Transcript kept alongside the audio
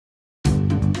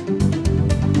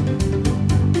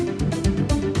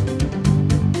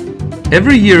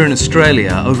Every year in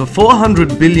Australia, over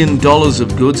 $400 billion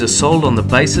of goods are sold on the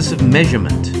basis of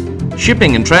measurement.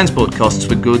 Shipping and transport costs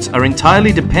for goods are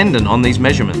entirely dependent on these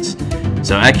measurements,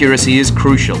 so accuracy is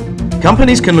crucial.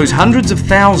 Companies can lose hundreds of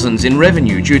thousands in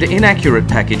revenue due to inaccurate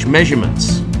package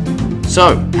measurements.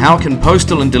 So, how can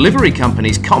postal and delivery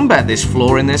companies combat this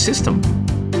flaw in their system?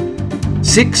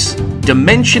 6.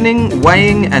 Dimensioning,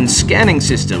 weighing and scanning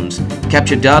systems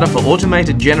capture data for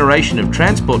automated generation of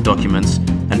transport documents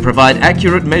and provide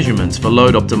accurate measurements for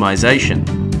load optimization.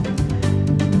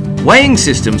 Weighing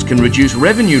systems can reduce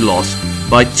revenue loss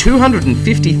by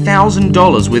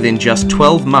 $250,000 within just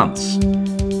 12 months,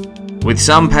 with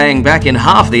some paying back in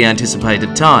half the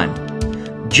anticipated time,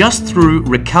 just through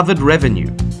recovered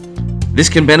revenue. This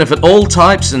can benefit all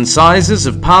types and sizes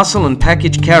of parcel and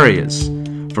package carriers,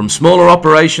 from smaller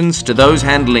operations to those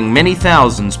handling many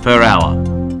thousands per hour.